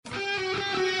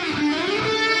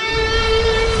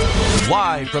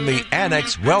Live from the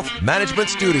Annex Wealth Management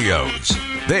Studios,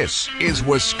 this is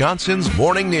Wisconsin's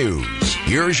Morning News.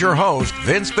 Here's your host,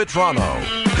 Vince Petrano.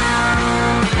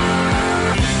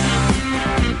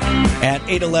 At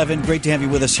 8:11, great to have you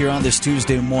with us here on this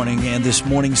Tuesday morning. And this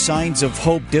morning, signs of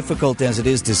hope, difficult as it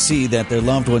is to see that their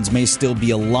loved ones may still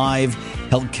be alive,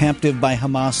 held captive by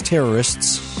Hamas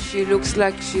terrorists. She looks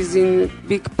like she's in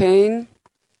big pain.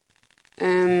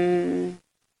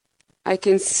 I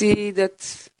can see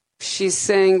that she's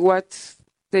saying what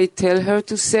they tell her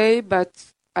to say, but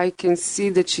I can see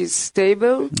that she's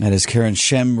stable. That is Karen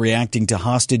Shem reacting to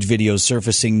hostage videos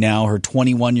surfacing now. Her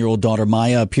 21-year-old daughter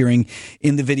Maya appearing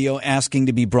in the video asking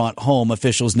to be brought home.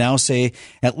 Officials now say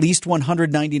at least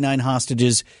 199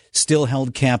 hostages still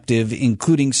held captive,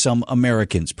 including some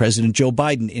Americans. President Joe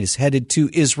Biden is headed to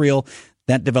Israel.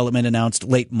 That development announced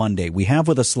late Monday. We have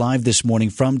with us live this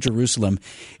morning from Jerusalem,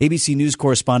 ABC News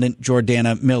correspondent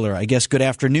Jordana Miller. I guess good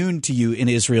afternoon to you in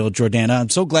Israel, Jordana. I'm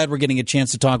so glad we're getting a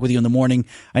chance to talk with you in the morning.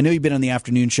 I know you've been on the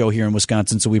afternoon show here in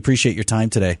Wisconsin, so we appreciate your time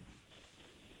today.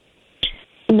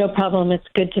 No problem. It's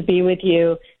good to be with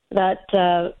you. That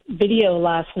video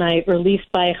last night released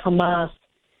by Hamas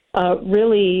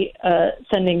really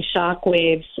sending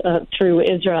shockwaves through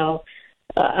Israel.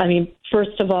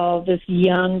 First of all, this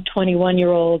young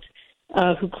 21-year-old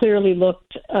who clearly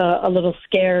looked a little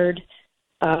scared,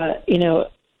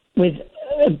 with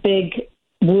a big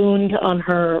wound on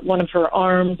one of her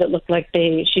arms. It looked like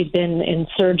she'd been in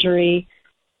surgery,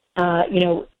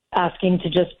 asking to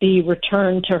just be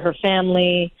returned to her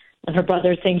family, and her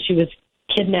brother saying she was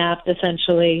kidnapped,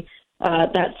 essentially,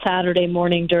 that Saturday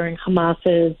morning during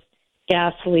Hamas's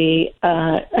ghastly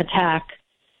attack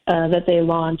that they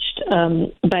launched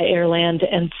by air, land,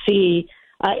 and sea.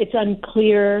 It's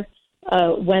unclear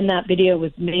when that video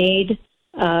was made,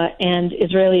 and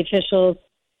Israeli officials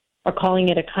are calling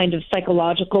it a kind of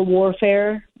psychological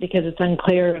warfare because it's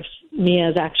unclear if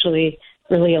Mia is actually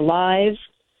really alive,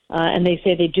 and they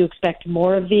say they do expect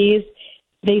more of these.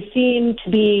 They seem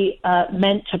to be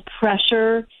meant to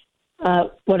pressure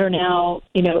what are now,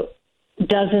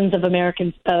 dozens of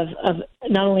Americans, of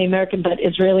not only American but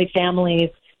Israeli families,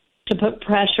 to put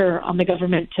pressure on the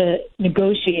government to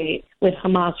negotiate with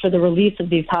Hamas for the release of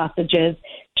these hostages,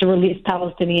 to release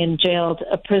Palestinian jailed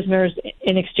prisoners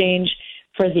in exchange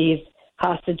for these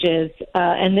hostages.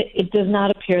 And it does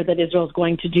not appear that Israel is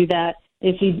going to do that.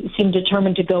 They seem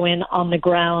determined to go in on the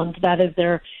ground. That is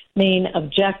their main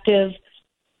objective,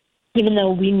 even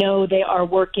though we know they are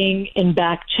working in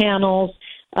back channels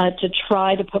to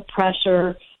try to put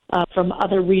pressure from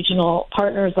other regional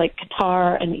partners like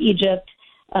Qatar and Egypt,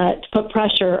 to put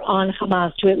pressure on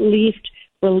Hamas to at least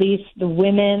release the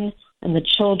women and the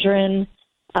children,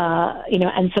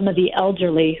 and some of the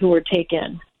elderly who were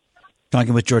taken.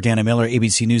 Talking with Jordana Miller,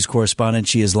 ABC News correspondent.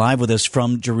 She is live with us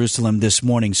from Jerusalem this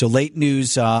morning. So late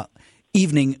news,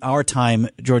 evening, our time,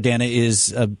 Jordana,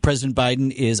 is President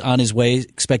Biden is on his way,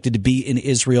 expected to be in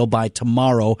Israel by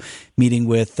tomorrow, meeting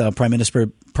with Prime Minister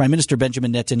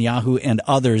Benjamin Netanyahu and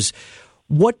others.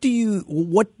 What do you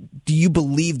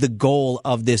believe the goal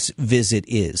of this visit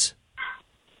is?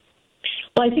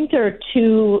 Well, I think there are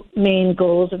two main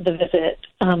goals of the visit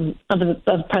of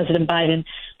President Biden.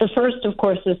 The first, of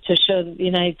course, is to show that the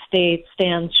United States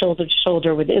stands shoulder to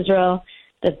shoulder with Israel,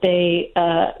 that they,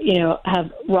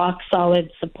 have rock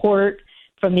solid support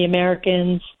from the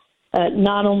Americans.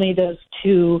 Not only those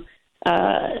two,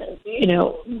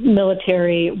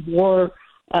 military war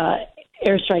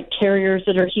airstrike carriers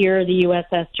that are here, the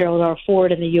USS Gerald R.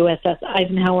 Ford and the USS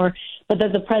Eisenhower, but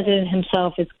that the president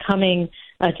himself is coming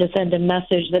to send a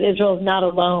message that Israel is not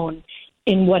alone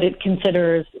in what it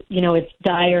considers, its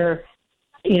dire,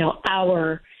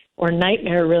 hour or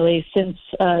nightmare, really, since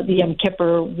the Yom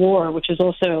Kippur War, which is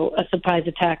also a surprise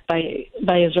attack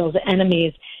by Israel's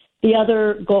enemies. The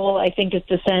other goal, I think, is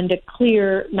to send a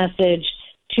clear message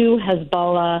to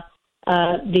Hezbollah,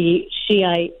 the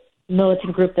Shiite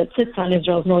militant group that sits on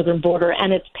Israel's northern border,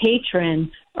 and its patron,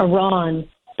 Iran,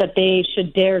 that they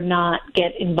should dare not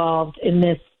get involved in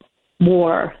this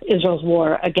war, Israel's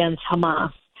war against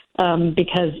Hamas,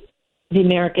 because the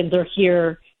Americans are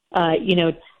here,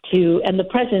 and the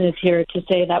president is here to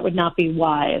say that would not be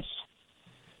wise.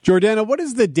 Jordana, what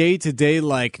is the day-to-day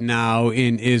like now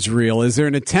in Israel? Is there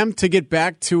an attempt to get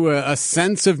back to a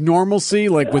sense of normalcy,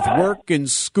 like with work and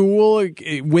school,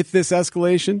 with this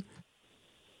escalation?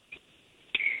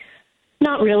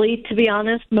 Not really, to be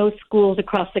honest. Most schools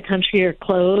across the country are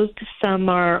closed. Some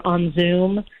are on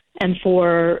Zoom. And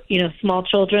for, small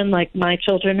children like my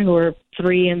children who are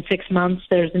 3 and 6 months,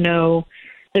 there's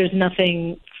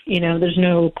nothing, there's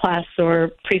no class or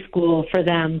preschool for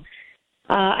them.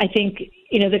 I think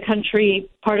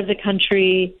part of the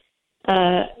country,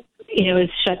 is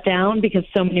shut down because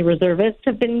so many reservists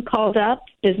have been called up.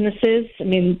 Businesses,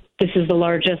 this is the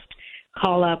largest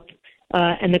call up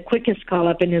and the quickest call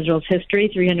up in Israel's history,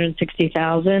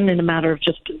 360,000 in a matter of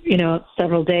just,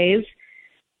 several days.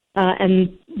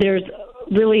 And there's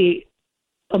really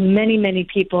many, many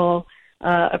people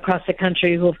across the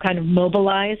country who have kind of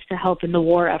mobilized to help in the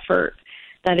war effort.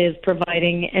 That is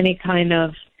providing any kind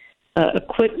of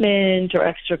equipment or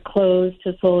extra clothes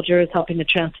to soldiers, helping to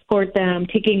transport them,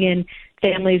 taking in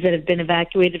families that have been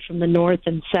evacuated from the north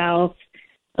and south,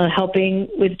 helping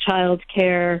with child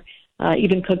care,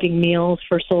 even cooking meals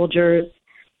for soldiers.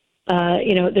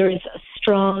 There is a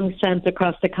strong sense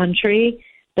across the country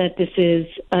that this is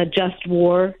a just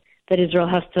war, that Israel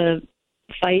has to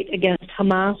fight against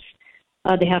Hamas.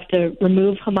 They have to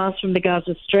remove Hamas from the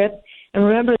Gaza Strip. And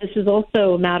remember, this is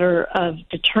also a matter of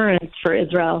deterrence for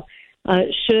Israel.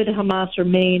 Should Hamas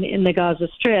remain in the Gaza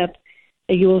Strip,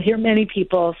 you will hear many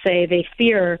people say they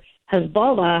fear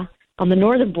Hezbollah on the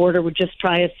northern border would just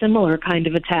try a similar kind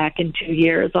of attack in 2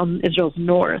 years on Israel's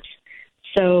north.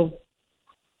 So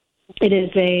it is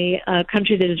a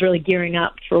country that is really gearing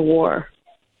up for war.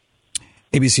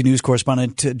 ABC News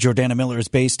correspondent Jordana Miller is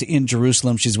based in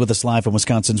Jerusalem. She's with us live on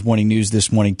Wisconsin's Morning News this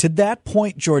morning. To that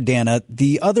point, Jordana,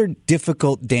 the other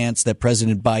difficult dance that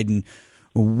President Biden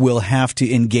will have to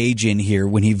engage in here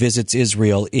when he visits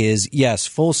Israel is, yes,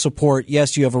 full support.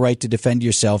 Yes, you have a right to defend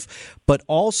yourself, but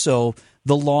also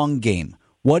the long game.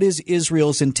 What is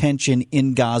Israel's intention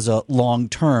in Gaza long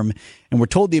term? And we're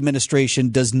told the administration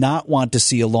does not want to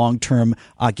see a long-term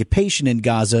occupation in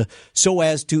Gaza so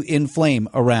as to inflame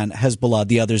Iran, Hezbollah,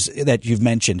 the others that you've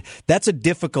mentioned. That's a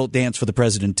difficult dance for the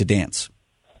president to dance.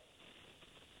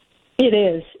 It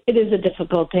is. It is a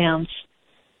difficult dance.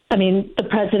 The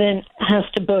president has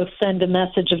to both send a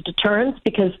message of deterrence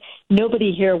because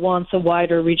nobody here wants a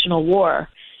wider regional war.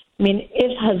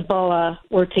 If Hezbollah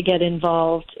were to get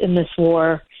involved in this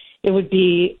war, it would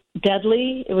be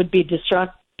deadly. It would be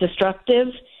destructive.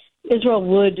 Israel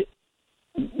would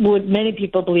many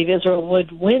people believe Israel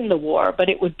would win the war, but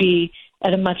it would be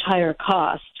at a much higher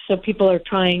cost. So people are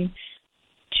trying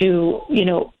to,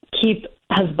 keep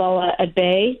Hezbollah at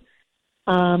bay.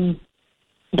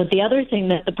 But the other thing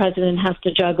that the president has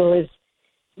to juggle is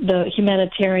the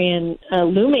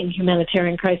looming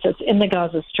humanitarian crisis in the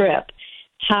Gaza Strip.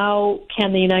 How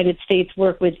can the United States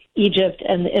work with Egypt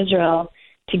and Israel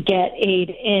to get aid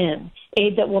in?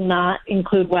 Aid that will not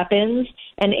include weapons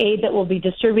and aid that will be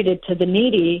distributed to the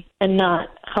needy and not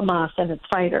Hamas and its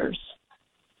fighters.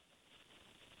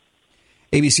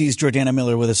 ABC's Jordana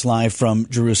Miller with us live from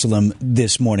Jerusalem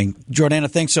this morning. Jordana,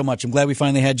 thanks so much. I'm glad we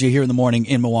finally had you here in the morning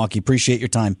in Milwaukee. Appreciate your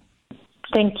time.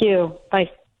 Thank you.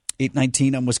 Bye.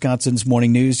 8:19 on Wisconsin's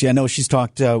Morning News. Yeah, I know she's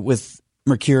talked with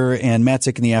Mercure and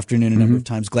Matzik in the afternoon a number of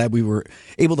times. Glad we were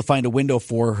able to find a window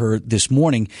for her this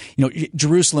morning.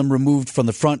 Jerusalem removed from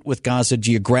the front with Gaza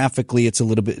geographically. It's a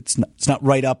little bit, it's not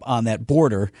right up on that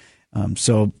border.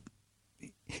 So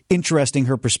interesting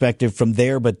her perspective from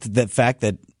there. But the fact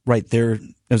that right there, it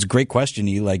was a great question.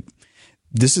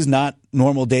 This is not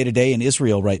normal day to day in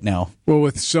Israel right now. Well,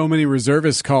 with so many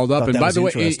reservists called up. And by the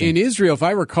way, in Israel, if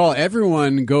I recall,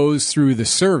 everyone goes through the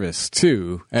service,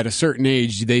 too. At a certain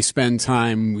age, they spend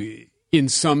time in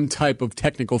some type of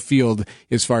technical field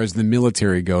as far as the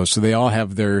military goes. So they all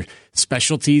have their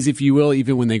specialties, if you will,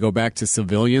 even when they go back to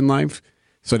civilian life.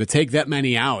 So to take that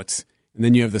many out, and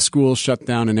then you have the schools shut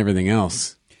down and everything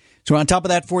else. So on top of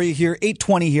that for you here,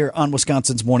 8:20 here on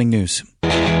Wisconsin's Morning News.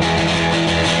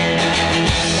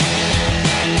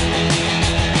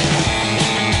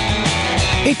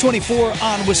 8:24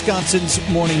 on Wisconsin's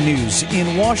Morning News.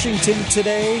 In Washington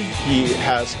today, he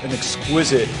has an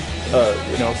exquisite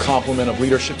complement of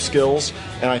leadership skills,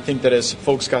 and I think that as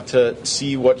folks got to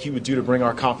see what he would do to bring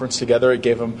our conference together, it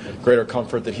gave them greater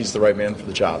comfort that he's the right man for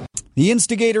the job. The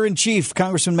instigator-in-chief,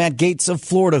 Congressman Matt Gaetz of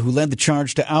Florida, who led the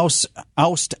charge to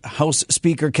oust House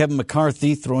Speaker Kevin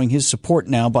McCarthy, throwing his support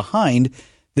now behind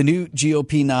the new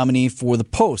GOP nominee for the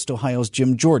post, Ohio's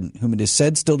Jim Jordan, whom it is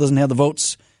said still doesn't have the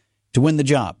votes to win the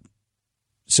job.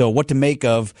 So what to make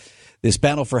of this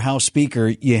battle for House Speaker?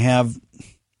 You have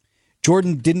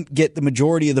Jordan didn't get the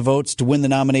majority of the votes to win the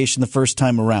nomination the first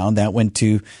time around. That went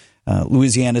to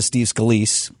Louisiana's Steve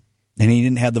Scalise, and he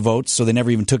didn't have the votes, so they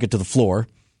never even took it to the floor.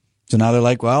 So now they're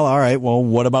like, well, all right, well,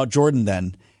 what about Jordan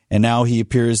then? And now he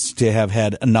appears to have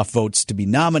had enough votes to be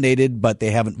nominated, but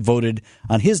they haven't voted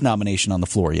on his nomination on the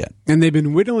floor yet. And they've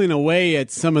been whittling away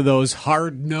at some of those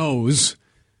hard no's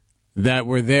that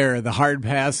were there, the hard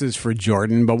passes for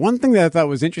Jordan. But one thing that I thought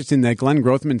was interesting that Glenn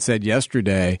Grothman said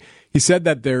yesterday, he said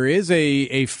that there is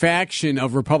a faction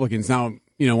of Republicans. Now,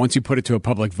 once you put it to a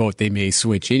public vote, they may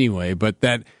switch anyway, but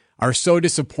that are so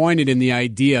disappointed in the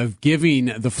idea of giving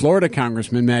the Florida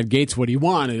Congressman, Matt Gaetz, what he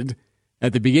wanted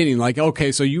at the beginning. Like,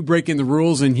 okay, so you break in the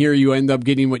rules and here you end up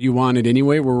getting what you wanted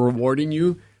anyway. We're rewarding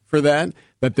you for that.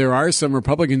 That there are some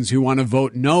Republicans who want to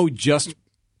vote no just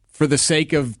for the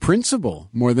sake of principle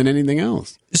more than anything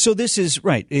else. So this is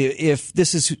right. If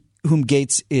this is whom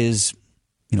Gaetz is,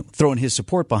 throwing his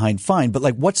support behind, fine.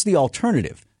 But what's the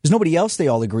alternative? There's nobody else they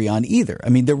all agree on either. I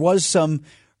mean, there was some,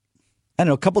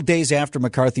 a couple days after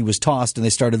McCarthy was tossed and they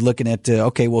started looking at,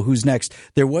 who's next?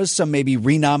 There was some maybe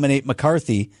renominate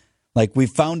McCarthy. We've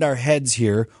found our heads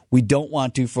here. We don't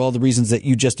want to, for all the reasons that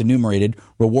you just enumerated,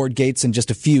 reward Gaetz and just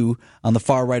a few on the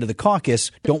far right of the caucus.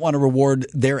 Don't want to reward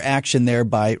their action there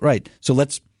by, right. So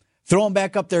let's throw him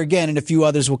back up there again and a few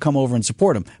others will come over and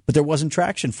support him. But there wasn't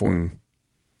traction for him.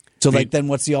 So then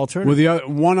what's the alternative? Well, the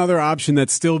one other option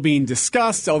that's still being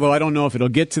discussed, although I don't know if it'll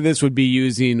get to this, would be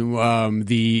using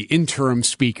the interim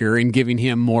speaker and giving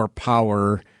him more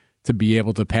power to be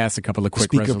able to pass a couple of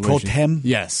quick resolutions. Speaker pro tem?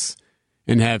 Yes.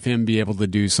 And have him be able to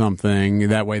do something.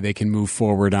 That way they can move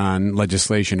forward on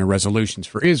legislation or resolutions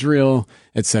for Israel,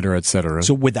 et cetera, et cetera.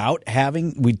 So without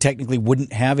having, we technically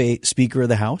wouldn't have a Speaker of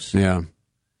the House? Yeah.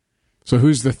 So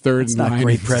who's the third? It's not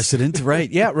great precedent,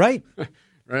 right? Yeah, right.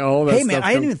 Hey, man, I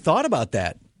hadn't even thought about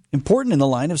that. Important in the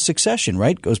line of succession,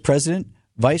 right? Goes president,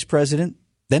 vice president,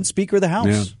 then Speaker of the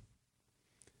House.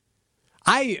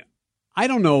 Yeah. I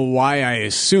don't know why I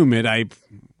assume it.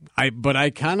 But I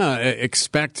kind of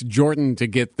expect Jordan to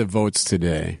get the votes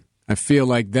today. I feel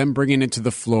like them bringing it to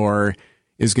the floor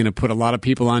is going to put a lot of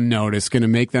people on notice, going to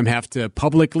make them have to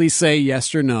publicly say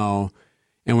yes or no.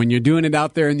 And when you're doing it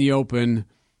out there in the open,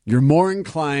 you're more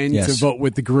inclined to vote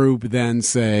with the group than,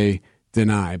 say,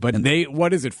 deny. But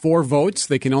what is it, 4 votes?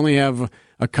 They can only have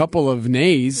a couple of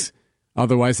nays.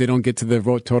 Otherwise, they don't get to the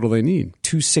vote total they need.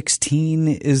 216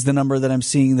 is the number that I'm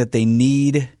seeing that they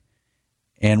need.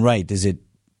 And is it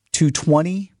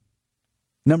 220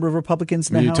 number of Republicans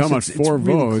in the House? You're talking about 4 votes.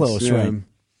 Really close, right?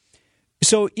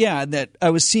 So, that I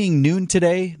was seeing noon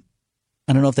today.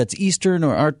 I don't know if that's Eastern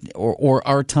or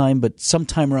our time, but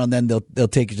sometime around then they'll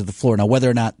take it to the floor. Now, whether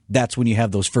or not that's when you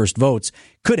have those first votes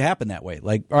could happen that way.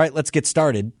 All right, let's get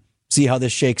started, see how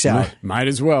this shakes out. Might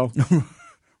as well.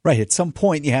 Right, at some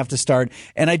point you have to start.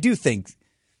 And I do think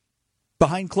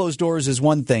behind closed doors is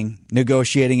one thing,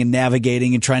 negotiating and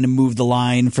navigating and trying to move the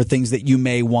line for things that you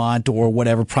may want or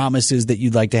whatever promises that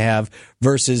you'd like to have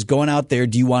versus going out there.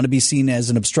 Do you want to be seen as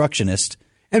an obstructionist?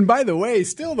 And by the way,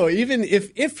 still though, even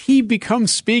if he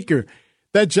becomes speaker,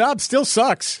 that job still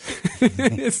sucks.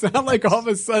 It's not like all of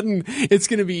a sudden it's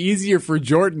going to be easier for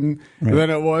Jordan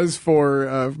than it was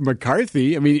for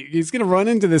McCarthy. I mean, he's going to run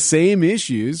into the same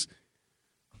issues.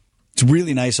 It's a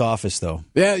really nice office, though.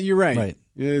 Yeah, you're right.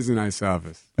 It is a nice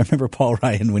office. I remember Paul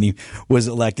Ryan when he was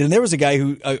elected. And there was a guy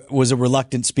who was a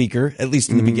reluctant speaker, at least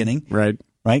in the beginning. Right.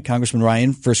 Congressman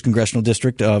Ryan, 1st Congressional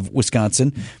District of Wisconsin,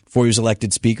 before he was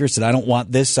elected speaker, said, I don't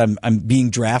want this. I'm being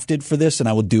drafted for this, and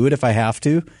I will do it if I have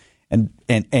to.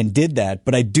 And did that.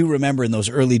 But I do remember in those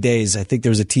early days, I think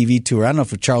there was a TV tour. I don't know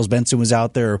if Charles Benson was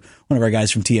out there or one of our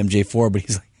guys from TMJ4, but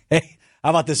he's like, hey, how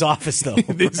about this office, though?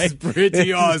 This is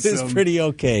pretty awesome. This is pretty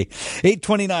okay.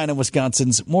 8:29 on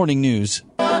Wisconsin's Morning News.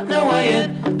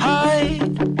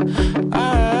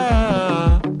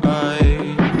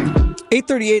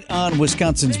 8:38 on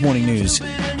Wisconsin's Morning News.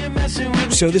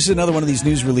 So this is another one of these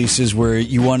news releases where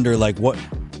you wonder, what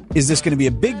is this going to be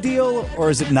a big deal or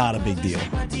is it not a big deal?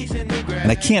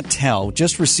 And I can't tell.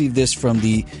 Just received this from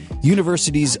the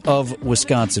Universities of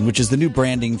Wisconsin, which is the new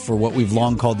branding for what we've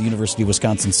long called the University of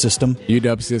Wisconsin system.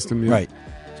 UW system, yeah. Right.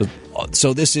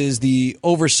 So this is the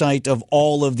oversight of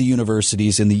all of the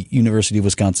universities in the University of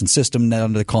Wisconsin system. Now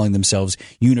they're calling themselves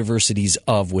Universities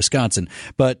of Wisconsin.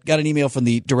 But got an email from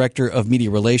the Director of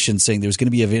Media Relations saying there's going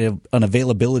to be an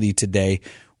availability today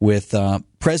with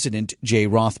President Jay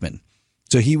Rothman.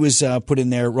 So he was put in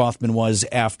there, Rothman was,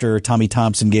 after Tommy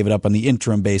Thompson gave it up on the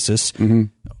interim basis. Mm-hmm.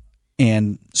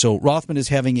 And so Rothman is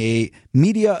having a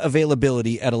media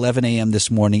availability at 11 a.m.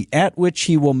 this morning, at which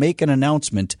he will make an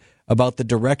announcement about the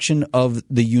direction of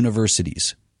the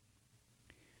universities.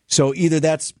 So either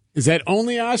that's... Is that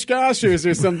only Oshkosh or is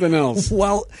there something else?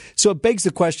 Well, so it begs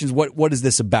the question, what is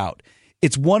this about?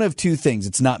 It's one of two things.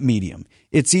 It's not medium.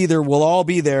 It's either we'll all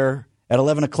be there at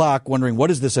 11 o'clock wondering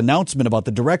what is this announcement about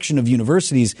the direction of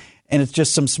universities, and it's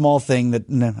just some small thing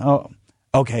that,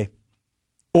 okay.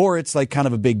 Or it's kind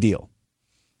of a big deal.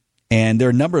 And there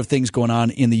are a number of things going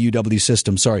on in the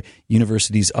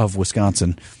Universities of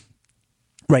Wisconsin.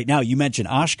 Right now, you mentioned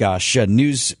Oshkosh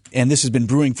news, and this has been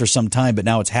brewing for some time, but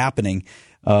now it's happening,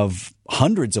 of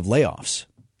hundreds of layoffs.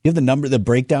 You have the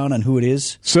breakdown on who it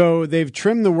is? So they've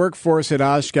trimmed the workforce at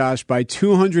Oshkosh by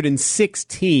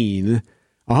 216,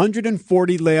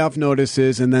 140 layoff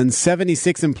notices, and then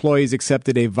 76 employees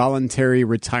accepted a voluntary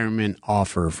retirement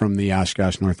offer from the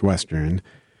Oshkosh Northwestern.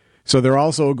 So they're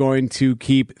also going to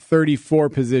keep 34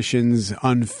 positions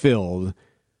unfilled.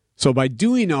 So by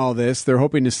doing all this, they're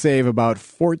hoping to save about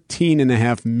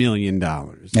 $14.5 million.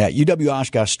 Yeah, UW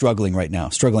Oshkosh struggling right now,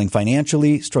 struggling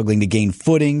financially, struggling to gain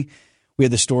footing. We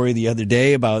had the story the other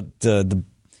day about the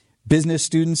business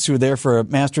students who were there for a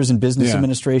master's in business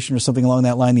administration or something along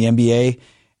that line, the MBA,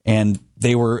 and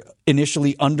they were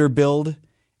initially underbilled.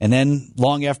 And then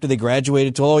long after they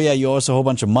graduated, told, you owe us a whole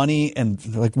bunch of money. And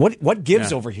they're like, what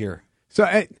gives over here? So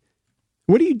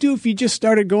what do you do if you just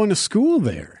started going to school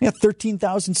there? Yeah,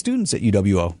 13,000 students at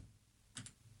UWO.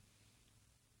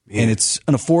 Yeah. And it's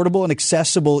an affordable and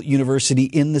accessible university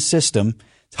in the system.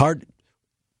 It's hard.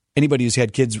 Anybody who's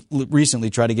had kids recently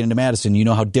try to get into Madison, you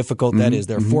know how difficult that is.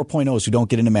 There are 4.0s who don't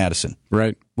get into Madison,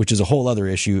 right? Which is a whole other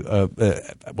issue,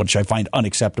 which I find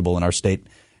unacceptable in our state.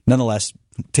 Nonetheless,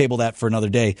 table that for another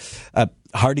day.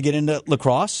 Hard to get into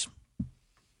lacrosse.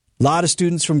 A lot of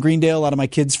students from Greendale, a lot of my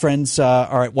kids' friends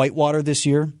are at Whitewater this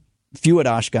year. Few at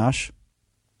Oshkosh.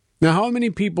 Now, how many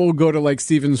people go to like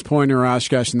Stevens Point or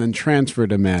Oshkosh and then transfer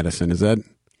to Madison?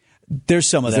 There's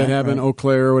some of that. Does that happen? Right? Eau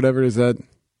Claire or whatever? Is that?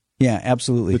 Yeah,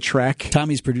 absolutely. The track?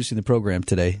 Tommy's producing the program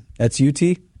today. That's UT?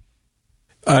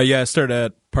 I started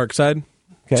at Parkside,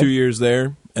 2 years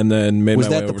there, and then made my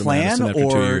way over to Madison after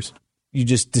 2 years. You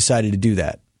just decided to do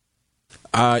that?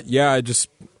 I just,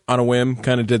 on a whim,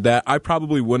 kind of did that. I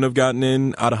probably wouldn't have gotten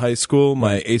in out of high school.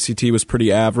 My ACT was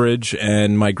pretty average,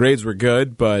 and my grades were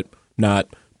good, but not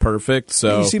perfect.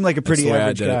 So you seem like a pretty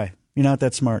average guy. You're not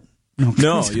that smart.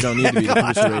 No, you don't need to be to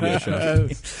produce a radio show.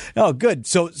 Oh, good.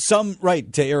 So some,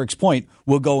 right, to Eric's point,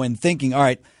 will go in thinking, all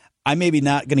right, I'm maybe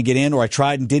not going to get in, or I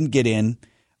tried and didn't get in.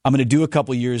 I'm going to do a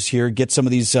couple years here, get some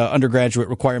of these undergraduate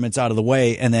requirements out of the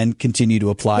way, and then continue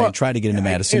to apply and try to get into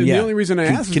Madison. The only reason I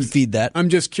asked can feed that. I'm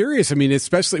just curious. I mean,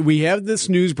 especially we had this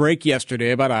news break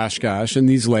yesterday about Oshkosh and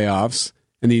these layoffs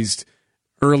and these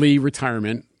early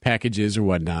retirement packages or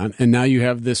whatnot, and now you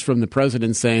have this from the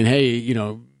president saying, hey,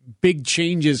 big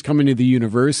changes coming to the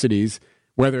universities,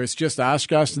 whether it's just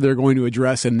Oshkosh that they're going to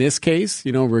address in this case,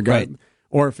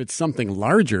 or if it's something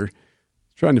larger.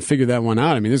 Trying to figure that one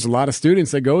out. I mean, there's a lot of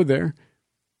students that go there.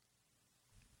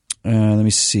 Let me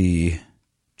see.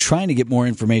 Trying to get more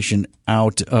information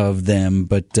out of them,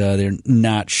 but they're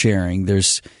not sharing.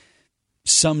 There's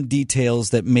some details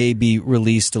that may be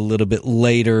released a little bit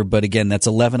later, but again, that's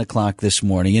 11 o'clock this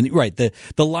morning. And right,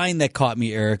 the line that caught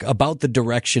me, Eric, about the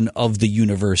direction of the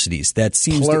universities, that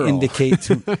seems to indicate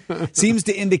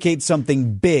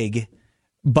something big.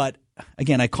 But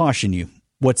again, I caution you.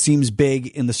 What seems big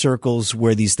in the circles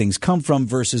where these things come from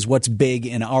versus what's big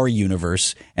in our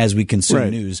universe as we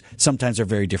consume news sometimes are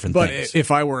very different things. But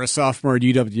if I were a sophomore at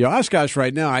UW Oshkosh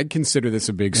right now, I'd consider this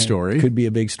a big story. Could be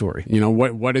a big story.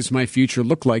 What does my future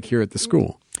look like here at the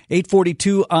school?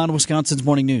 8:42 on Wisconsin's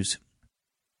Morning News.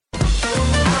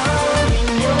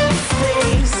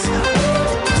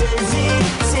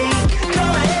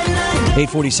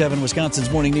 8:47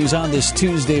 Wisconsin's Morning News on this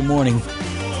Tuesday morning.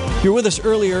 If you were with us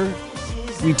earlier,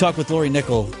 we talked with Lori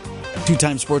Nickel,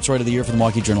 two-time Sports Writer of the Year for the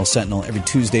Milwaukee Journal-Sentinel. Every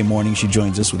Tuesday morning she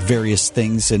joins us with various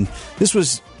things, and this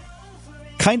was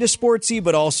kind of sportsy,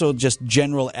 but also just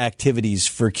general activities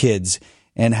for kids,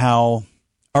 and how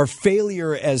our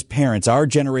failure as parents, our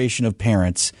generation of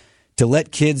parents, to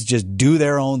let kids just do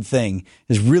their own thing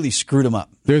has really screwed them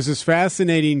up. There's this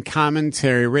fascinating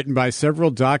commentary written by several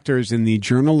doctors in the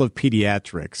Journal of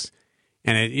Pediatrics,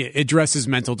 and it addresses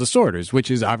mental disorders,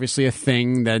 which is obviously a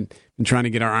thing that we're trying to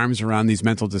get our arms around, these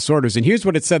mental disorders. And here's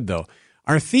what it said, though.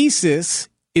 Our thesis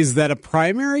is that a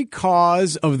primary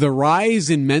cause of the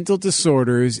rise in mental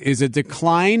disorders is a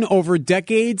decline over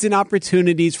decades in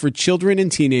opportunities for children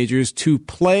and teenagers to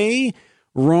play,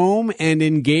 roam, and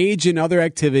engage in other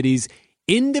activities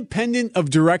independent of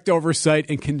direct oversight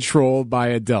and control by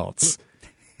adults.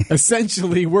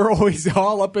 Essentially, we're always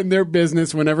all up in their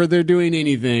business whenever they're doing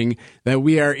anything, that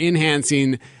we are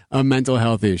enhancing a mental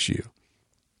health issue.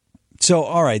 So,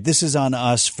 all right, this is on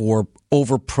us for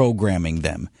over-programming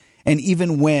them. And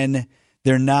even when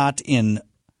they're not in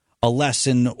a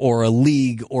lesson or a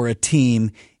league or a team,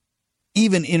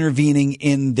 even intervening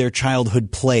in their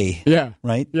childhood play. Yeah.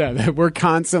 Right? Yeah, we're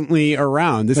constantly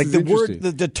around. This like is the interesting.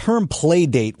 the term play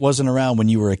date wasn't around when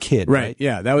you were a kid. Right.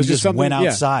 Yeah, that was You just something. went yeah.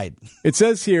 outside. It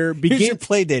says here, Here's your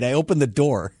play date. I opened the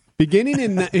door. beginning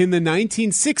in the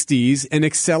 1960s and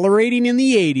accelerating in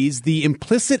the 80s, the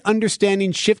implicit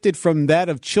understanding shifted from that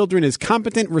of children as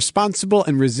competent, responsible,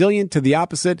 and resilient to the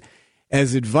opposite,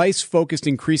 as advice focused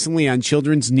increasingly on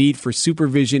children's need for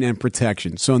supervision and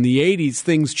protection. So in the 80s,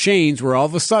 things changed where all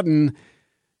of a sudden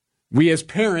we as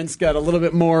parents got a little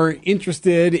bit more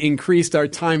interested, increased our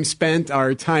time spent,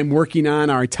 our time working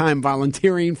on, our time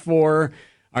volunteering for,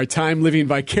 our time living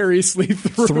vicariously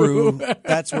through.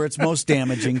 That's where it's most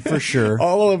damaging, for sure.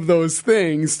 All of those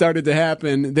things started to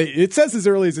happen. It says as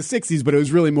early as the 60s, but it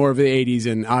was really more of the 80s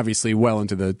and obviously well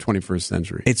into the 21st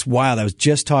century. It's wild. I was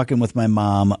just talking with my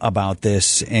mom about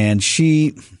this, and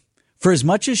she, for as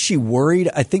much as she worried,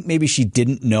 I think maybe she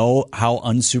didn't know how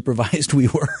unsupervised we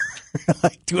were.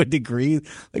 Like to a degree,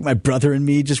 like my brother and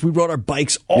me, we rode our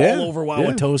bikes all over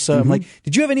Wauwatosa. Yeah. I'm like,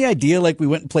 did you have any idea? Like we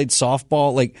went and played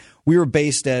softball. Like we were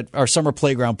based at our summer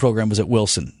playground program was at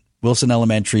Wilson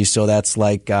Elementary. So that's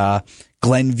like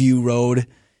Glenview Road,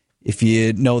 if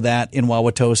you know that, in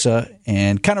Wauwatosa,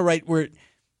 and kind of right where,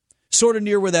 sort of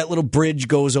near where that little bridge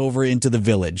goes over into the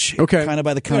village. Okay, kind of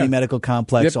by the county medical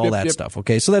complex, all that stuff.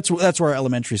 Okay, so that's where our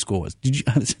elementary school was.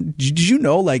 Did you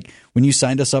know, like when you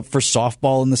signed us up for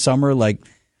softball in the summer, like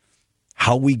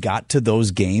how we got to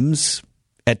those games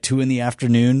at 2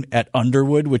 p.m. at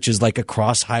Underwood, which is like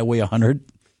across Highway 100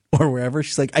 or wherever?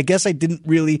 She's like, I guess I didn't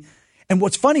really. And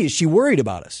what's funny is she worried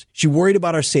about us. She worried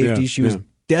about our safety. She was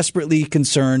desperately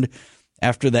concerned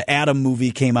after the Adam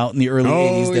movie came out in the early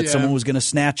 80s that someone was going to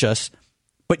snatch us.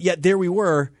 But yet there we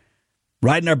were,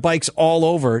 riding our bikes all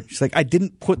over. She's like, I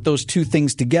didn't put those two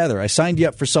things together. I signed you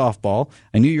up for softball.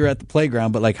 I knew you were at the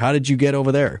playground, but like, how did you get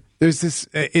over there? There's this,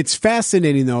 it's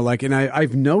fascinating though, like, and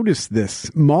I've noticed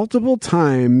this multiple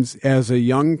times as a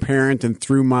young parent and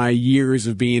through my years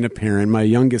of being a parent. My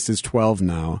youngest is 12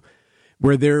 now.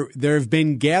 Where there have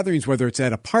been gatherings, whether it's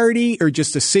at a party or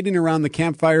just a sitting around the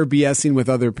campfire, BSing with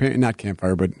other parents, not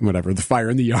campfire, but whatever, the fire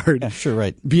in the yard. Yeah, sure,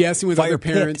 right. BSing with fire other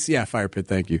pit. parents. Yeah, fire pit,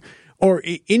 thank you. Or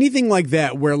anything like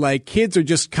that where like kids are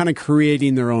just kind of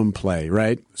creating their own play,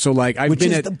 right? So like Which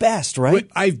is the best, right?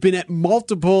 I've been at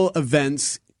multiple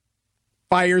events,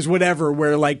 fires, whatever,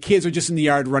 where like kids are just in the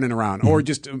yard running around or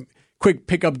just a quick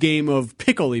pickup game of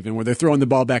pickle even where they're throwing the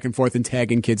ball back and forth and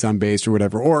tagging kids on base or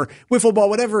whatever, or wiffle ball,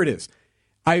 whatever it is.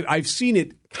 I've seen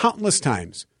it countless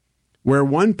times where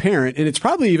one parent, and it's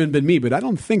probably even been me, but I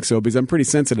don't think so because I'm pretty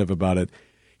sensitive about it,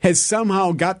 has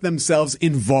somehow got themselves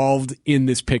involved in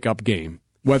this pickup game.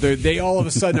 Whether they all of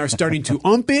a sudden are starting to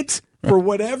ump it for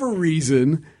whatever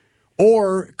reason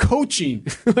or coaching,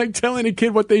 like telling a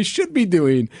kid what they should be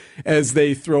doing as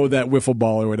they throw that wiffle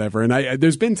ball or whatever. And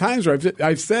there's been times where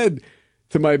I've said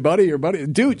to my buddy,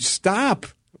 dude, stop.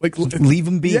 Like, leave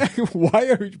them be. Yeah,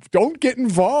 don't get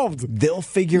involved. They'll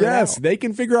figure it out. Yes, they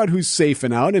can figure out who's safe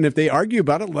and out, and if they argue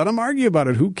about it, let them argue about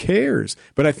it. Who cares?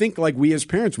 But I think, like, we as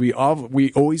parents, we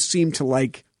always seem to,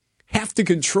 like, have to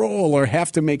control or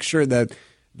have to make sure that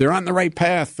they're on the right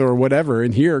path or whatever.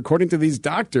 And here, according to these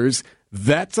doctors,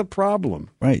 that's a problem.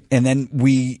 Right. And then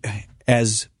we,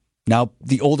 as now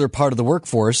the older part of the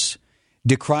workforce,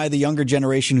 decry the younger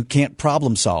generation who can't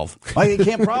problem solve. Why they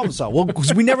can't problem solve? Well,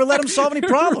 because we never let them solve any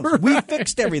problems. We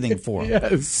fixed everything for them.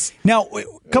 Yes. Now,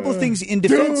 a couple of things in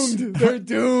defense. Doomed. They're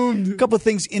doomed. A couple of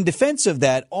things in defense of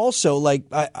that. Also, like,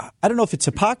 I don't know if it's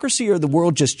hypocrisy or the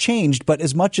world just changed, but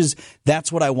as much as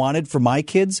that's what I wanted for my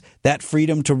kids, that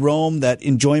freedom to roam, that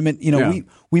enjoyment,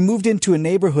 we moved into a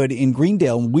neighborhood in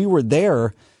Greendale. And we were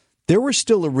there were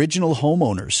still original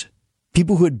homeowners,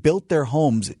 people who had built their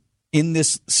homes in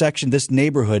this section, this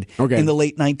neighborhood, in the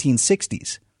late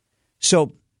 1960s.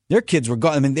 So their kids were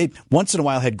gone. I mean, they once in a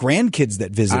while had grandkids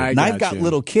that visited. And I've got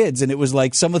little kids, and it was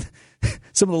like some of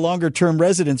the longer term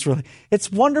residents were like,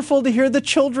 "It's wonderful to hear the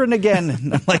children again."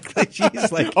 And I'm like, "Geez,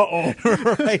 like,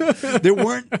 right?" There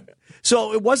weren't.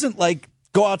 So it wasn't like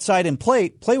go outside and play.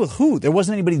 Play with who? There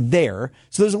wasn't anybody there.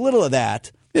 So there's a little of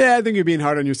that. Yeah, I think you're being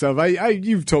hard on yourself.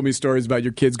 You've told me stories about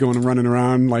your kids going and running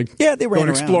around, like they ran going around.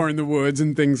 exploring the woods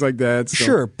and things like that. So.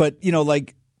 Sure, but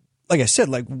like I said,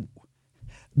 like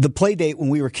the play date when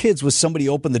we were kids was somebody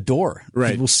opened the door.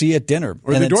 Right, we'll see you at dinner,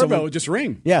 or the doorbell would just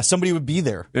ring. Yeah, somebody would be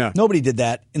there. Yeah, nobody did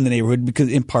that in the neighborhood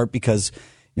because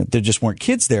there just weren't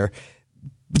kids there.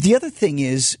 But the other thing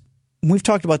is, we've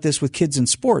talked about this with kids in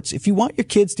sports. If you want your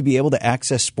kids to be able to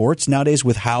access sports nowadays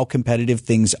with how competitive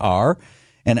things are.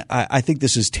 And I think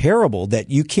this is terrible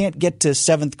that you can't get to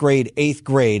 7th grade, 8th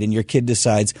grade, and your kid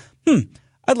decides,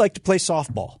 I'd like to play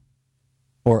softball.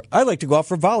 Or I like to go out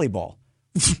for volleyball.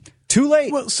 Too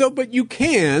late. Well, but you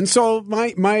can. So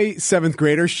my seventh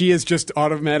grader, she has just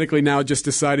automatically now just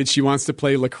decided she wants to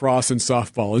play lacrosse and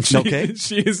softball. And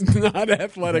she is not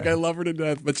athletic. I love her to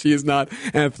death, but she is not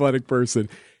an athletic person.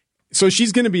 So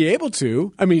she's going to be able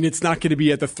to. I mean, it's not going to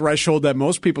be at the threshold that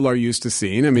most people are used to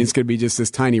seeing. I mean, it's going to be just this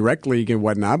tiny rec league and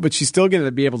whatnot, but she's still going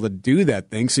to be able to do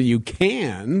that thing. So you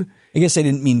can. I guess I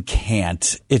didn't mean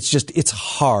can't. It's just, it's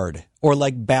hard. Or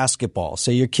like basketball.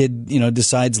 Say your kid,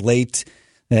 decides late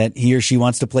that he or she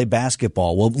wants to play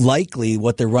basketball. Well, likely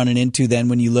what they're running into then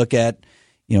when you look at,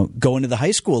 going to the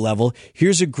high school level,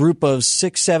 here's a group of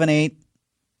 6, 7, 8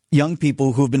 young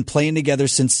people who have been playing together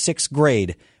since 6th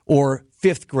grade or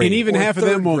 5th grade. And even half of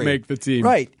them won't make the team.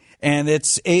 Right. And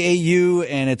it's AAU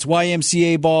and it's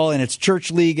YMCA ball and it's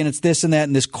church league and it's this and that.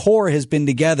 And this core has been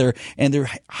together and they're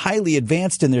highly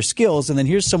advanced in their skills. And then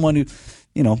here's someone who,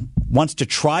 wants to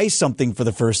try something for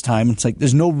the first time. It's like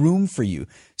there's no room for you.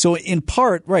 So in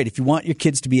part, right, if you want your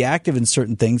kids to be active in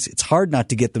certain things, it's hard not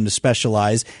to get them to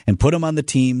specialize and put them on the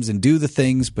teams and do the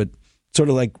things, but sort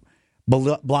of like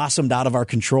blossomed out of our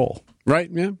control. Right,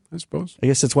 yeah, I suppose. I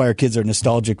guess that's why our kids are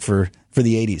nostalgic for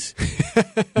the 80s.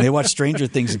 They watch Stranger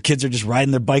Things and kids are just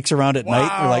riding their bikes around at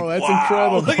night. They're like, that's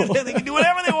incredible. Look at that. They can do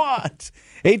whatever they want.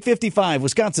 8:55,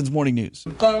 Wisconsin's Morning News.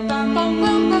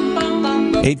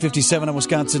 8:57 on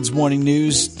Wisconsin's Morning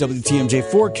News. WTMJ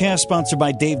forecast sponsored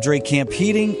by Dave Drake Camp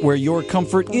Heating, where your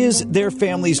comfort is their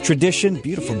family's tradition.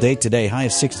 Beautiful day today. High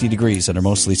of 60 degrees under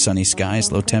mostly sunny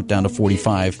skies. Low temp down to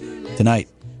 45 tonight.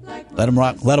 Let them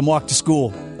rock. Let them walk to school.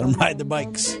 Let them ride their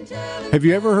bikes. Have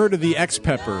you ever heard of the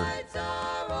X-Pepper?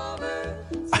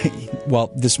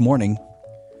 Well, this morning.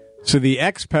 So the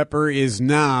X-Pepper is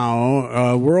now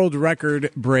a world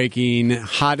record-breaking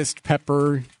hottest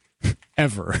pepper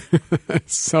ever.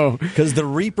 Because the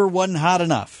Reaper wasn't hot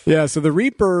enough. Yeah, so the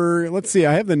Reaper, let's see,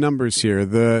 I have the numbers here.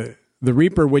 The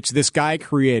Reaper, which this guy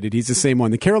created, he's the same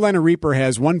one. The Carolina Reaper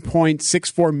has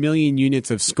 1.64 million units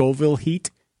of Scoville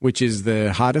heat, which is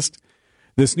the hottest.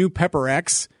 This new Pepper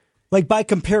X. Like, by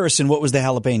comparison, what was the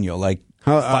jalapeno? Like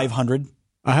 500?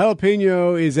 A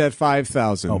jalapeno is at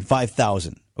 5,000. Oh,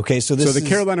 5,000. Okay, so the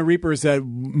Carolina Reaper is at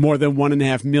more than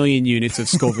 1.5 million units of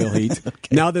Scoville heat.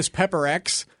 Okay. Now this Pepper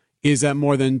X is at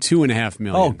more than 2.5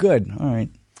 million. Oh, good. All right.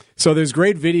 So there's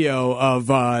great video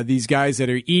of these guys that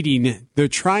are eating. They're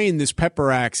trying this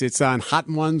Pepper X. It's on Hot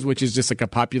Ones, which is just like a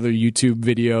popular YouTube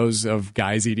videos of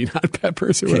guys eating hot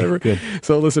peppers or whatever. Good.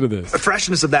 So listen to this. The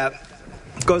freshness of that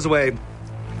goes away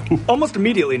almost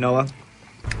immediately, Noah.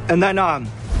 And then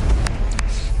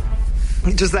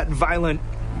just that violent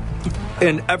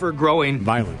and ever-growing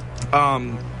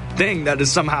thing that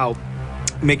is somehow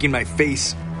making my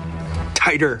face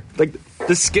tighter. Like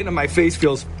the skin of my face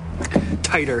feels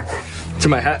tighter to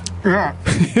my head.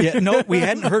 Yeah, no, we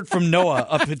hadn't heard from Noah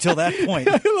up until that point.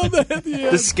 I love that at the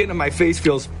end. The skin of my face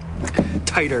feels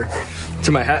tighter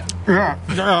to my head.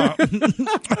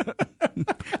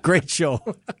 Great show.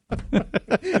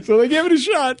 So they gave it a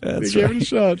shot. They gave it a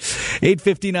shot.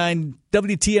 8:59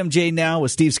 WTMJ now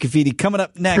with Steve Scafidi. Coming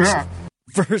up next,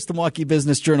 first, the Milwaukee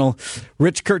Business Journal,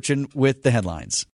 Rich Kirchen with the headlines.